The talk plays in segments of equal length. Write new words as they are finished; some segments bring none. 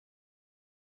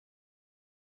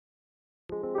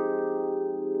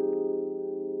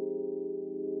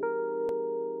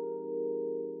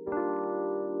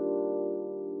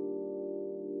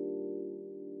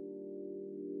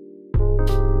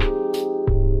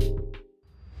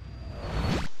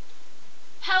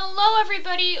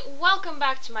everybody, welcome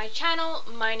back to my channel.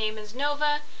 My name is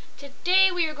Nova. Today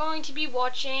we are going to be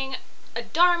watching a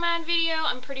Dhar Mann video.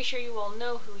 I'm pretty sure you all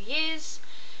know who he is.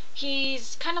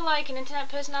 He's kind of like an internet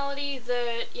personality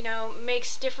that,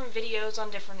 makes different videos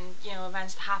on different,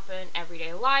 events that happen in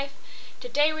everyday life.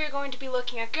 Today we are going to be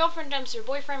looking at girlfriend dumps her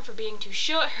boyfriend for being too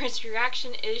short. His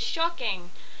reaction is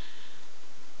shocking.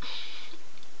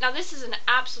 Now this is an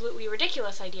absolutely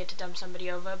ridiculous idea to dump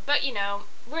somebody over, but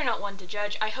we're not one to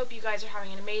judge. I hope you guys are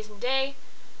having an amazing day.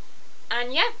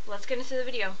 And yeah, let's get into the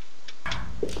video.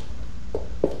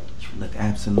 You look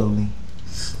absolutely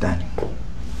stunning.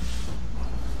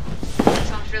 That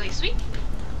sounds really sweet.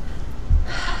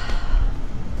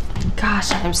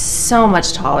 Gosh, I'm so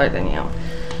much taller than you.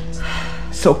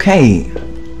 It's okay.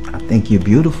 I think you're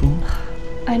beautiful.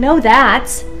 I know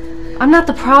that. I'm not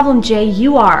the problem, Jay.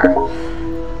 You are.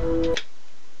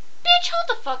 Bitch, hold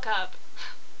the fuck up.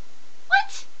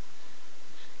 What?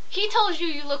 He tells you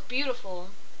you look beautiful.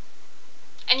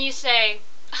 And you say,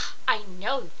 I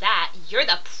know that. You're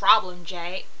the problem,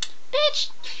 Jay.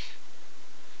 Bitch.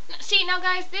 See, now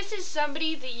guys, this is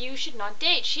somebody that you should not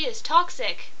date. She is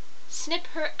toxic. Snip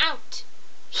her out.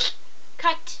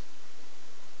 Cut.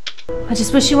 I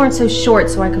just wish you weren't so short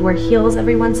so I could wear heels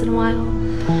every once in a while.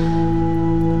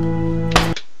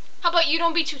 How about you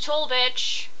don't be too tall,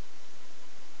 bitch?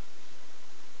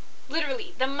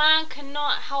 Literally, the man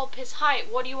cannot help his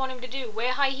height. What do you want him to do?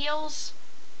 Wear high heels?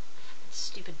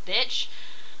 Stupid bitch.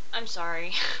 I'm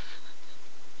sorry.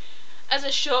 As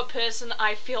a short person,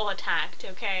 I feel attacked,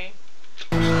 okay?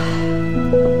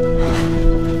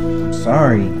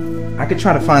 Sorry. I could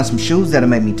try to find some shoes that'll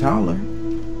make me taller.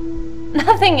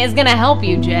 Nothing is gonna help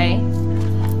you, Jay.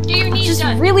 Do your I'm knees just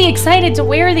done. really excited to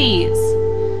wear these.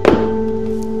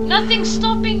 Nothing's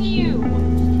stopping you.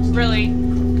 Really?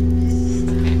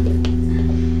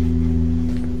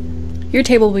 Your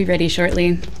table will be ready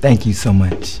shortly. Thank you so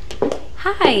much.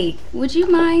 Hi, would you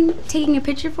mind taking a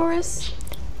picture for us?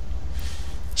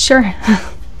 Sure.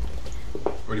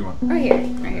 What do you want? Right here.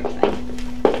 Right here.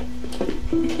 Fine.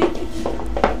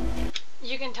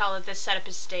 You can tell that this setup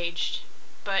is staged.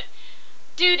 But,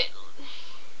 dude,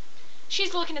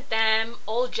 she's looking at them,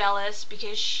 all jealous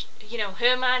because,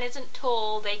 her man isn't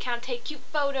tall. They can't take cute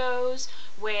photos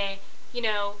where,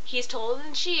 he's taller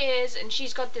than she is, and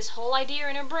she's got this whole idea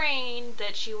in her brain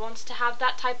that she wants to have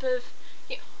that type of...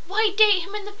 Why date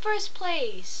him in the first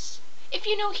place? If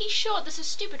you know he's short, that's a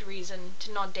stupid reason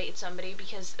to not date somebody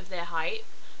because of their height.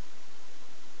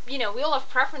 We all have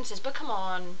preferences, but come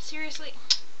on, seriously?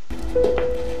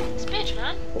 This bitch,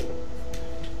 man.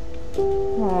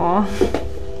 Aw.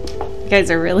 You guys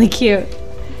are really cute.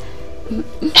 I'm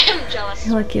jealous.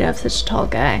 You're lucky to have such a tall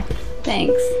guy.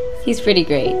 Thanks. He's pretty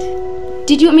great.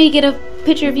 Did you want me to get a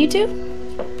picture of you two?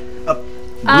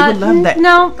 We would love that.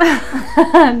 No.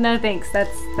 No thanks. That's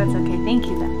okay. Thank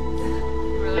you though.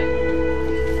 Really?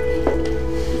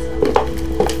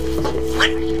 What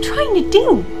are you trying to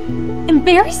do?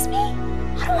 Embarrass me?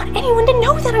 I don't want anyone to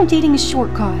know that I'm dating a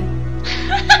short guy.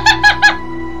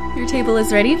 Your table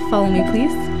is ready. Follow me,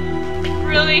 please.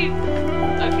 Really?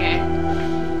 Okay.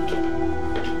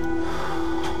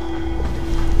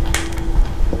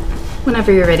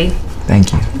 Whenever you're ready.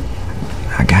 Thank you.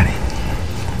 I got it.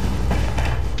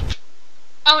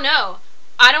 Oh no,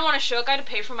 I don't want a short guy to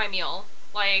pay for my meal.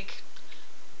 Like,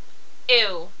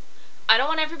 ew. I don't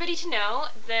want everybody to know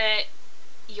that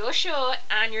you're short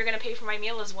and you're gonna pay for my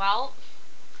meal as well.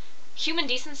 Human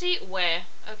decency? Where?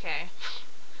 Okay.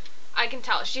 I can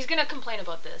tell. She's gonna complain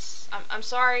about this. I'm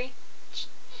sorry.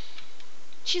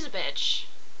 She's a bitch.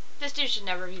 This dude should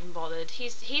never have even bothered.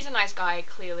 He's a nice guy,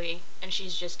 clearly, and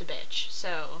she's just a bitch,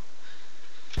 so...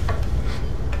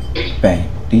 Babe,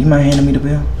 do you mind handing me the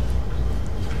bill?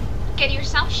 Get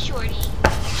yourself, shorty.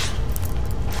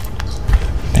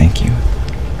 Thank you.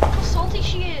 How salty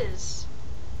she is.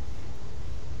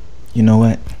 You know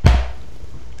what?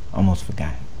 Almost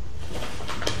forgot.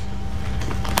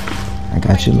 I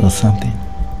got you a little something.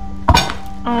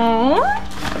 Aww.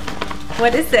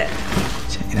 What is it?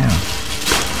 Check it out.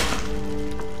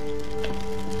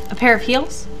 A pair of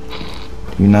heels?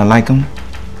 You not like them?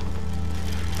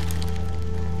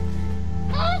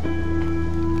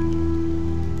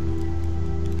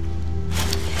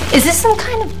 Is this some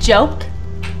kind of joke?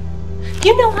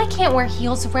 You know I can't wear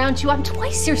heels around you. I'm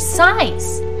twice your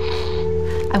size.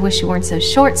 I wish you weren't so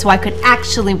short so I could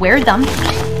actually wear them.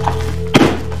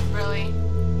 Really?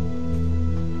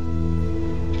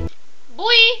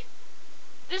 Boy!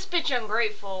 This bitch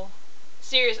ungrateful.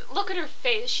 Seriously, look at her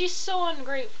face. She's so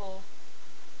ungrateful.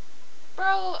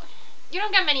 Bro, you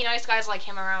don't get many nice guys like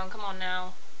him around. Come on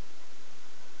now.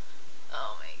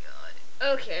 Oh my god.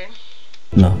 Okay.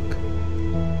 Look,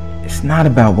 it's not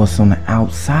about what's on the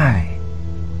outside.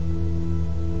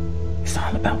 It's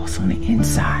all about what's on the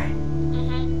inside.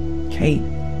 Kate,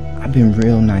 I've been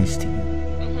real nice to you.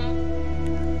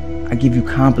 I give you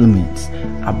compliments.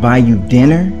 I buy you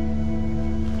dinner,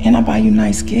 and I buy you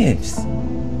nice gifts.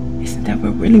 Isn't that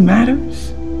what really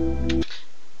matters?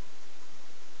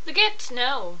 The gifts,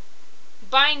 no.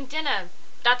 Buying dinner,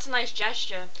 that's a nice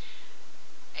gesture.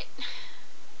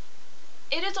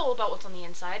 It is all about what's on the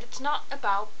inside. It's not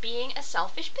about being a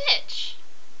selfish bitch.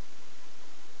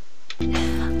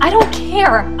 I don't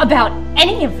care about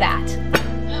any of that.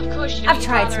 Of course you don't. I've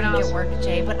tried to make it work,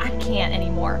 Jay, but I can't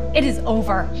anymore. It is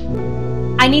over.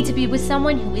 I need to be with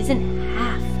someone who isn't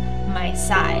half my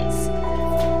size.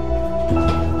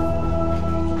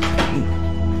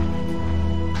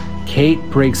 Kate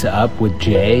breaks up with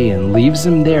Jay and leaves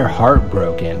him there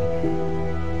heartbroken.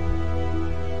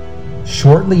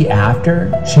 Shortly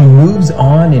after, she moves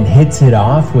on and hits it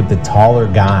off with the taller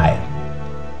guy.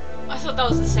 I thought that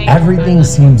was the same. Everything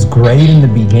seems great in the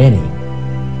beginning,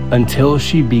 until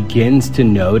she begins to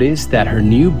notice that her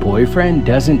new boyfriend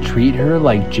doesn't treat her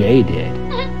like Jay did.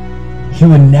 He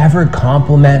would never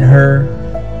compliment her.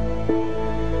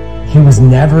 He was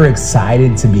never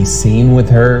excited to be seen with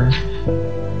her.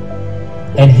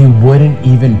 And he wouldn't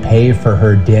even pay for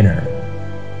her dinner.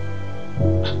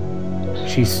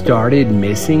 She started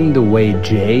missing the way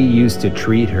Jay used to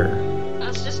treat her.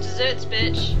 That's just desserts,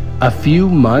 bitch. A few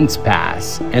months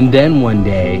pass, and then one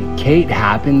day, Kate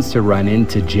happens to run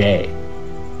into Jay.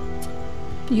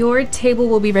 Your table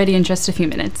will be ready in just a few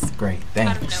minutes. Great,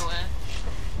 Out of thanks. nowhere.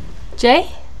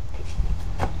 Jay?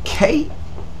 Kate?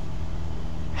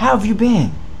 How have you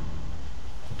been?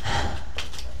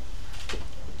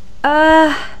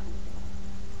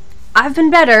 I've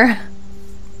been better.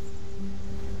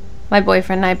 My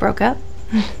boyfriend and I broke up.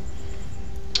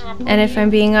 And if I'm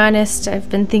being honest, I've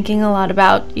been thinking a lot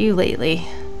about you lately.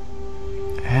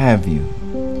 Have you?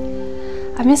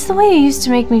 I miss the way you used to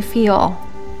make me feel.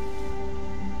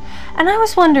 And I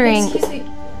was wondering... Excuse me.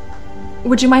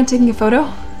 Would you mind taking a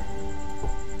photo?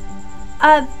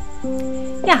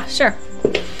 Yeah, sure.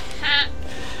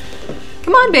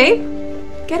 Come on, babe.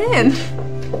 Get in.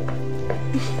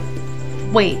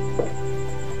 Wait.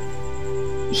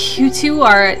 You two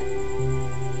are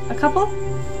a couple?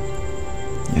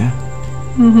 Yeah.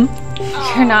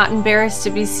 You're not embarrassed to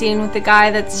be seen with a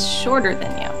guy that's shorter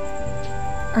than you.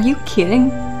 Are you kidding?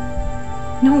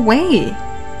 No way.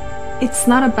 It's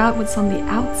not about what's on the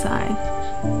outside.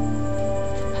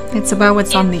 It's about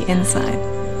what's on the inside.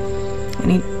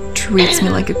 And he treats me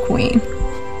like a queen.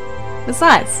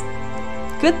 Besides,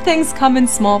 good things come in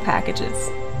small packages.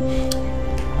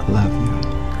 I love you.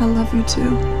 I love you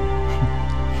too.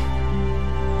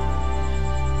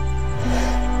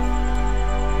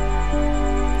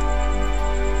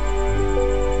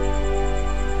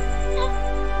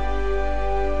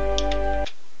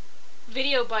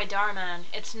 Video by Dhar Mann.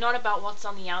 It's not about what's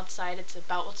on the outside, it's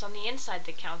about what's on the inside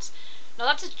that counts. Now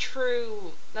that's a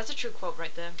true quote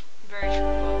right there. Very true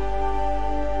quote.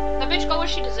 That bitch got what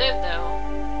she deserved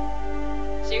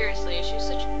though. Seriously, she was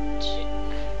such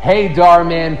Hey Dhar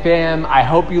Mann fam, I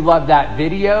hope you loved that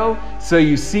video. So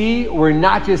you see, we're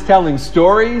not just telling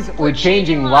stories, we're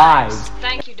changing lives.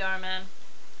 Thank you, Dhar Mann.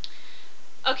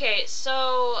 Okay,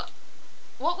 so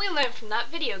what we learned from that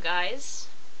video, guys.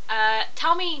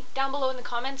 Tell me down below in the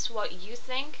comments what you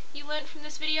think you learned from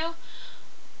this video.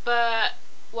 But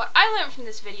what I learned from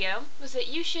this video was that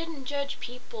you shouldn't judge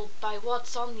people by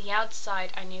what's on the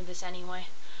outside. I knew this anyway.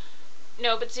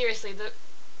 No, but seriously,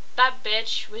 that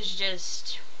bitch was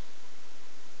just...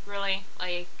 Really?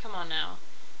 Like, come on now.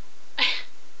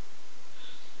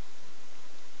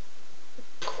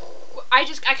 I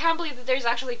can't believe that there's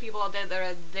actually people out there that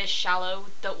are this shallow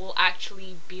that will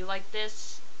actually be like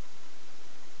this.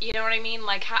 You know what I mean?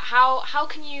 Like, how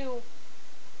can you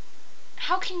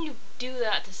do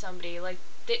that to somebody? Like,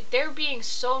 they're being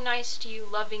so nice to you,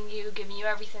 loving you, giving you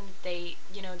everything that they,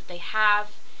 that they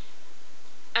have,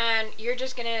 and you're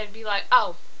just gonna be like,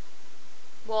 oh,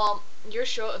 well, you're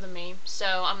shorter than me,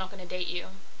 so I'm not gonna date you.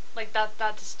 Like,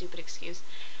 that's a stupid excuse.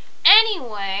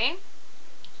 Anyway,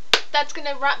 that's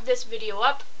gonna wrap this video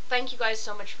up. Thank you guys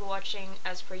so much for watching,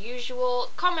 as per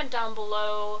usual. Comment down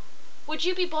below. Would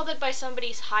you be bothered by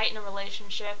somebody's height in a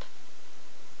relationship?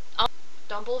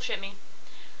 Don't bullshit me.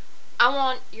 I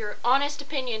want your honest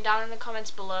opinion down in the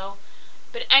comments below.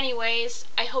 But anyways,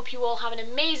 I hope you all have an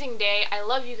amazing day. I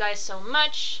love you guys so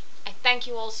much. I thank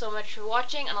you all so much for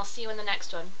watching, and I'll see you in the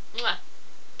next one. Mwah.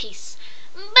 Peace.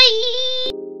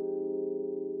 Bye!